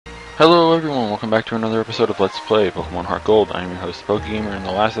Hello everyone, welcome back to another episode of Let's Play Pokemon HeartGold. I'm your host, PokeGamer. In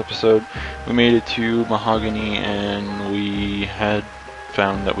the last episode, we made it to Mahogany and we had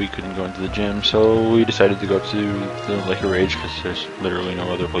found that we couldn't go into the gym, so we decided to go to the Lake of Rage because there's literally no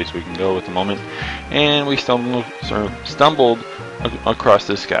other place we can go at the moment. And we stumbled across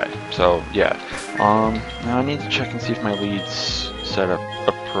this guy. So yeah, now I need to check and see if my lead's set up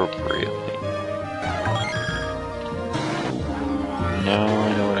appropriately. Now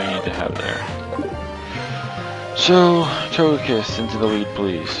I know what I need to have there. So, Togekiss, into the lead,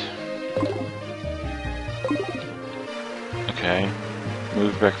 please. Okay.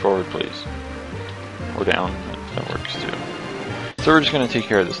 Move back forward, please. Or down. That works too. So we're just going to take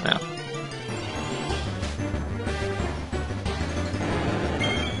care of this now.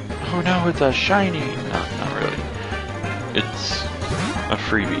 Oh no, it's a shiny! No, not really. It's a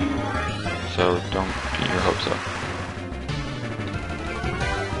freebie. So don't get your hopes up.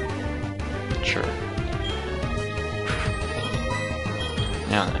 Sure.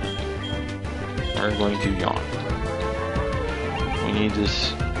 Now then, we're going to yawn. We need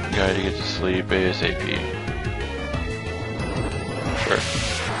this guy to get to sleep ASAP. Sure.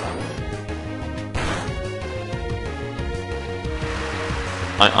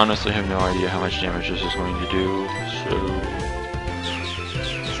 I honestly have no idea how much damage this is going to do, so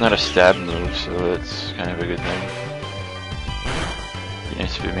it's not a stab move, so that's kind of a good thing. Be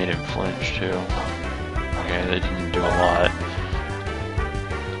nice if it made him flinch too. Okay, that didn't do a lot.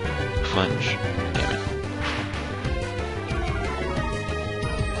 Flinch. Damn it.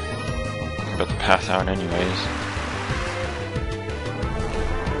 I'm about to pass out anyways.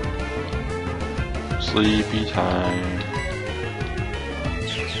 Sleepy time.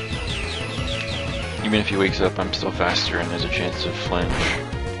 Even if he wakes up, I'm still faster and there's a chance of flinch.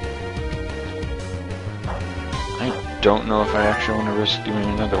 I don't know if I actually want to risk doing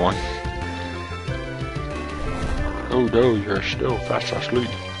another one. Oh no, you're still fast asleep.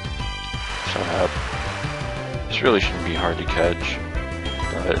 Shut up. This really shouldn't be hard to catch,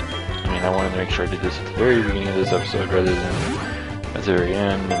 but I mean, I wanted to make sure I did this at the very beginning of this episode rather than at the very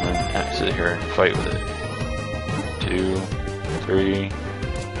end and then have to sit here and fight with it. 2, 3,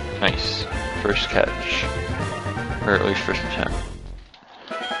 nice. First catch. Or at least first attempt.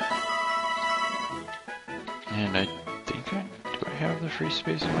 And I think do I have the free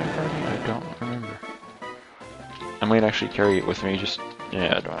space in my party? I don't remember. I might actually carry it with me,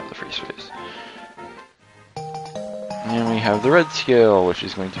 yeah, I don't have the free space. And we have the red scale, which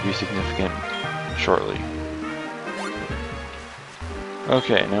is going to be significant shortly.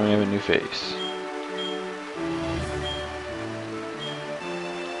 Okay, now we have a new face.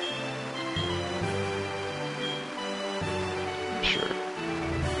 Sure.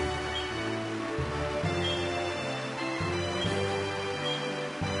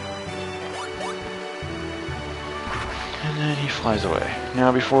 And then he flies away.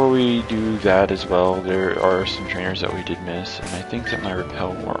 Now before we do that as well, there are some trainers that we did miss, and I think that my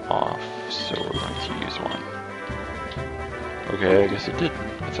repel wore off, so we're going to use one. Okay, I guess it didn't.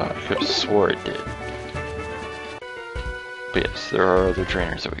 I thought I could have swore it did. But yes, there are other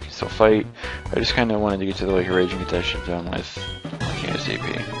trainers that we can still fight. I just kind of wanted to get to the Lake of Rage and get that shit done with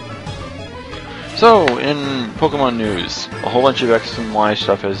ASAP. So, in Pokemon news, a whole bunch of X and Y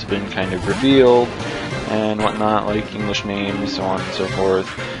stuff has been kind of revealed and whatnot, like English names, so on and so forth.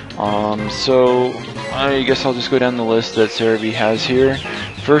 So I guess I'll just go down the list that Cerebi has here.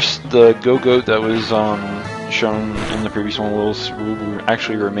 First, the Go-Goat that was shown in the previous one will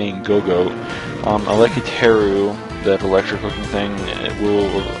actually remain Go-Goat. Elekiteru, that electric looking thing, it will,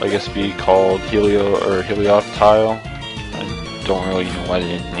 I guess, be called Helioptile. I don't really know why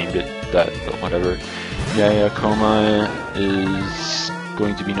they named it that, but whatever. Yayakoma is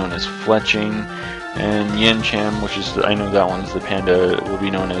going to be known as Fletching. And Yancham, which is, I know that one's the panda, will be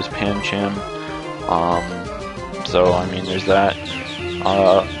known as Pancham. So, I mean, there's that.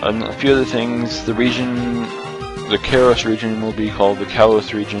 And a few other things. The region, the Kalos region will be called the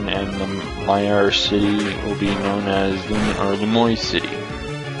Kalos region, and the Maiar city will be known as Lemoy City.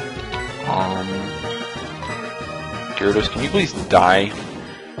 Gyarados, can you please die?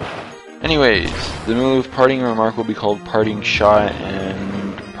 Anyways, the move Parting Remark will be called Parting Shot, and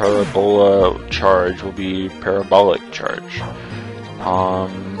Parabola Charge will be Parabolic Charge.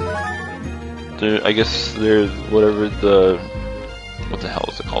 I guess there's whatever what the hell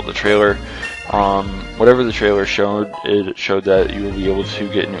is it called? The trailer. Whatever the trailer showed, it showed that you will be able to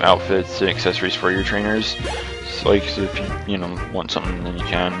get new outfits and accessories for your trainers. So, like, so if you want something, then you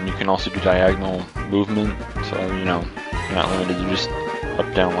can. You can also do diagonal movement, so you're not limited to just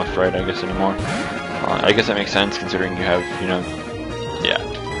up, down, left, right, I guess, anymore. I guess that makes sense considering you have, yeah.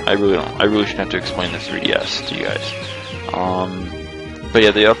 I really don't. I really shouldn't have to explain the 3DS to you guys. But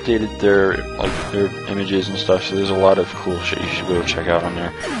yeah, they updated their images and stuff, so there's a lot of cool shit you should go check out on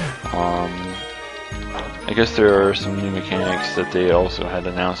there. I guess there are some new mechanics that they also had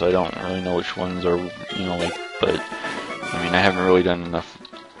announced. I don't really know which ones are, but I mean, I haven't really done enough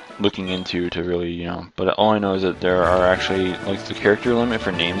looking into to really, but all I know is that there are actually, like, the character limit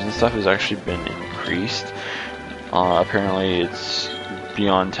for names and stuff has actually been increased. Apparently it's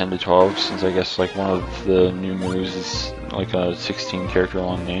beyond 10 to 12, since I guess, like, one of the new moves is like a 16 character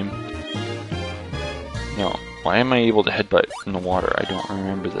long name. No, why am I able to headbutt in the water? I don't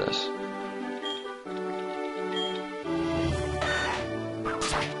remember this.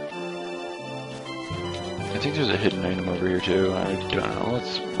 I think there's a hidden item over here too. I don't know.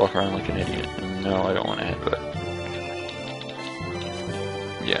 Let's walk around like an idiot. No, I don't want to headbutt.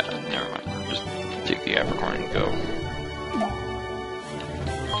 Yeah, never mind. Just take the apricorn and go.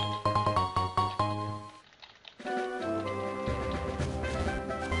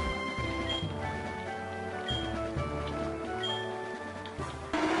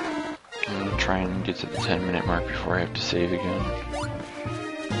 I'm gonna try and get to the 10-minute mark before I have to save again.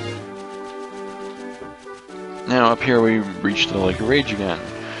 Now up here we reach the Lake of Rage again,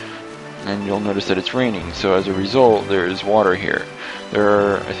 and you'll notice that it's raining. So as a result, there is water here. There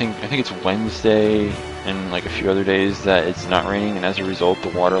are, I think it's Wednesday and like a few other days that it's not raining, and as a result,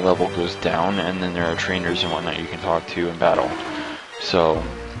 the water level goes down, and then there are trainers and whatnot you can talk to in battle. So,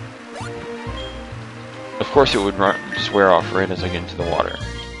 of course, it would just wear off right as I get into the water.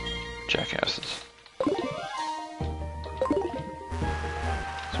 Jackasses.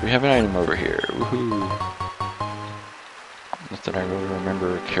 So we have an item over here. Woohoo! Not that I really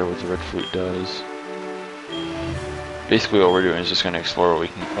remember or care what the red flute does. Basically, what we're doing is just going to explore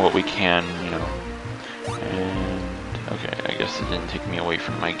what we can, And okay, I guess it didn't take me away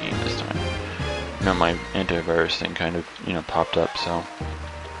from my game this time. No, my antivirus thing kind of, popped up. So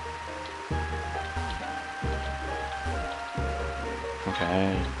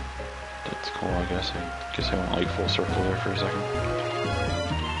okay, that's cool. I guess I went like full circle there for a second.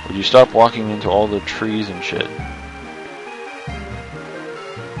 Would you stop walking into all the trees and shit?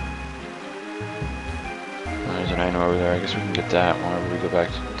 There's an item over there. I guess we can get that whenever we go back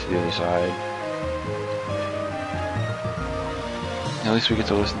to the other side. At least we get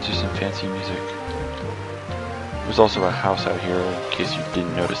to listen to some fancy music. There's also a house out here, in case you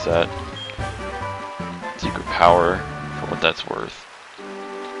didn't notice that. Secret power, for what that's worth.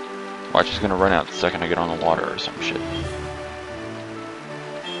 Watch is gonna run out the second I get on the water or some shit.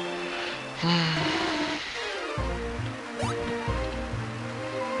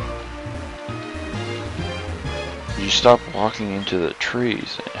 You stop walking into the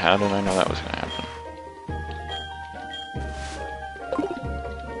trees. How did I know that was going to happen?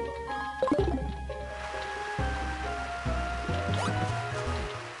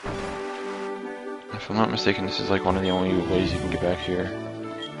 If I'm not mistaken, this is like one of the only ways you can get back here.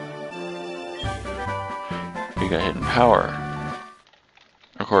 We got hidden power.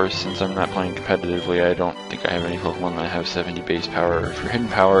 Of course, since I'm not playing competitively, I don't think I have any Pokemon that have 70 base power for hidden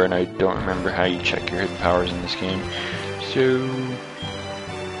power, and I don't remember how you check your hidden powers in this game. So,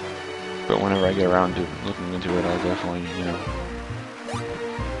 but whenever I get around to looking into it, I'll definitely,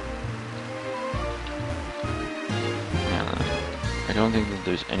 I don't think that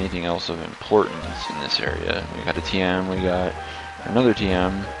there's anything else of importance in this area. We got a TM, we got another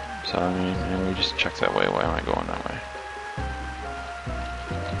TM, so I mean, we just check that way. Why am I going that way?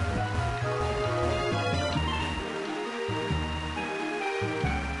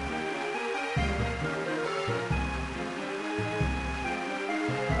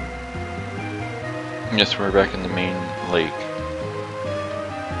 Yes, we're back in the main lake.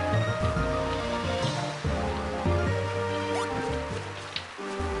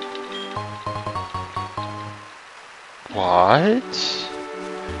 What?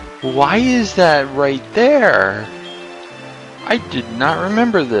 Why is that right there? I did not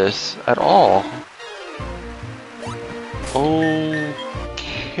remember this at all.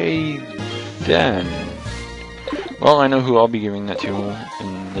 Okay then. Well, I know who I'll be giving that to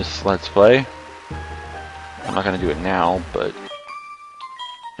in this Let's Play. I'm not going to do it now, but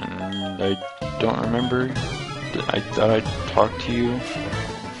I don't remember. I thought I talked to you.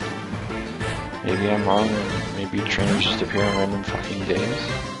 Maybe I'm wrong, and maybe trainers just appear on random fucking days.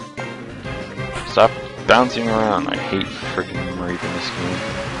 Stop bouncing around. I hate freaking Reap in this game.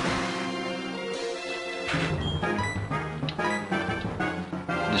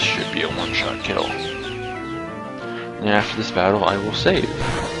 This should be a one-shot kill. And after this battle, I will save,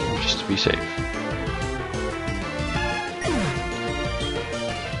 just to be safe.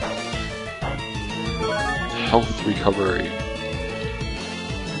 health recovery.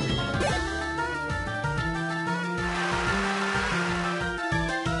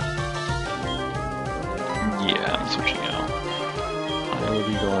 Yeah, I'm switching out. I will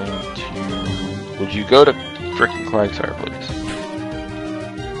be going to... Would you go to frickin' Quagsire, please?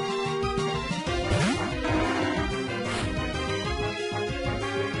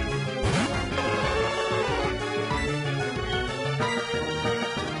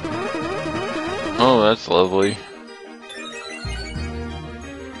 Oh, that's lovely.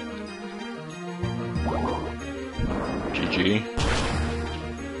 GG.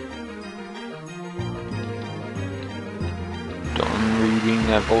 Don't reading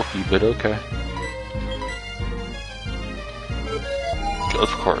that bulky, but okay.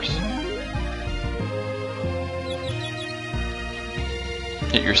 Of course.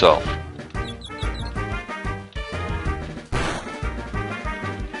 Hit yourself.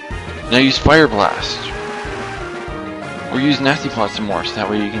 Now use Fire Blast. Or use Nasty Plot some more, so that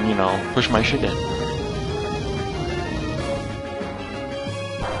way you can, you know, push my shit in.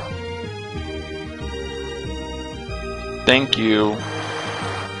 Thank you.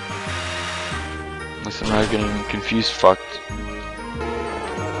 At least I'm not getting confused fucked.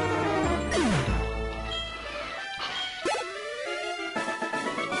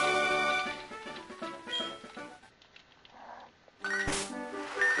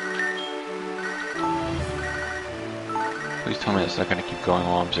 Please tell me it's not going to keep going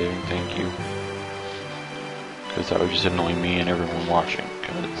while I'm saving, thank you. Because that would just annoy me and everyone watching,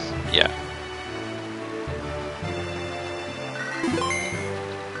 because, yeah.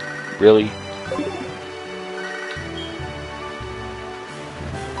 Really?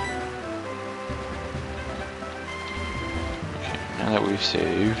 Okay, now that we've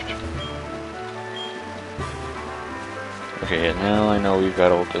saved. Okay, and now I know we've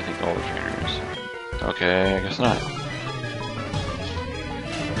got all, I think, all the trainers. Okay, I guess not.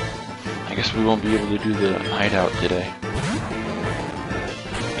 I guess we won't be able to do the hideout today.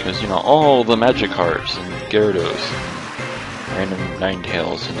 Because, you know, all the magic hearts and Gyarados. Random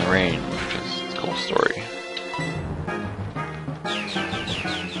Ninetales in the rain, which is a cool story.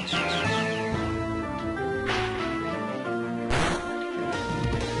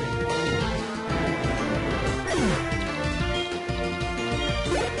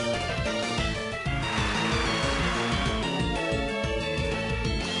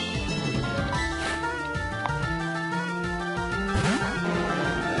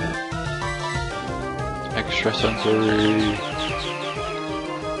 Extrasensory.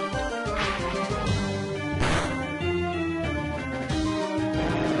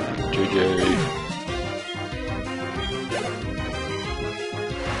 JJ.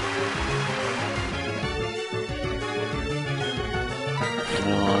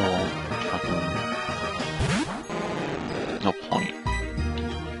 No, I won't. Fucking... No point.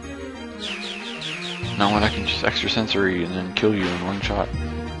 Now when I can just extrasensory and then kill you in one shot.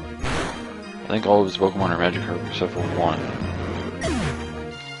 I think all of his Pokemon are Magikarp except for one.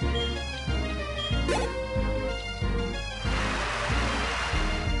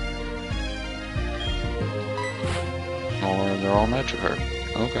 Or they're all Magikarp.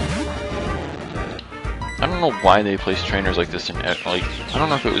 Okay. I don't know why they place trainers like this in, like, I don't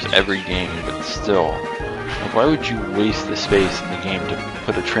know if it was every game, but still. Like, why would you waste the space in the game to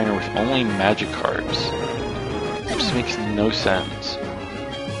put a trainer with only Magikarps? It just makes no sense.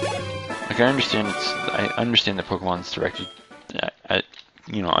 Like, I understand that Pokemon's directed at,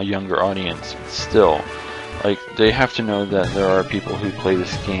 you know, a younger audience, but still, like, they have to know that there are people who play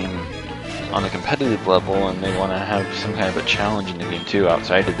this game on a competitive level, and they want to have some kind of a challenge in the game too,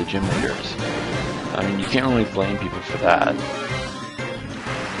 outside of the gym leaders. I mean, you can't really blame people for that.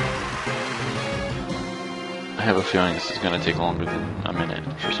 I have a feeling this is going to take longer than a minute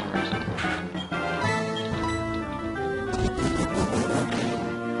for some reason.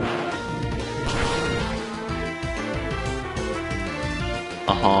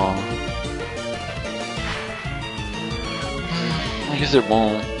 I guess it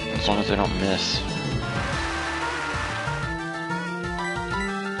won't, as long as I don't miss.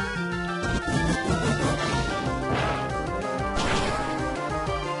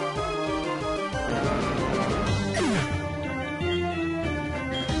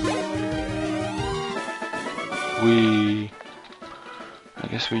 I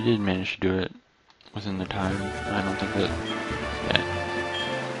guess we did manage to do it within the time. I don't think that...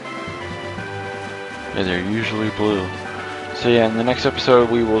 Yeah, they're usually blue. So yeah, in the next episode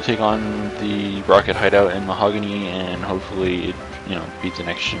we will take on the Rocket Hideout in Mahogany, and hopefully it, you know, beat the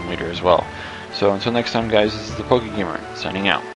next gym leader as well. So until next time, guys, this is the PokeGamer, signing out.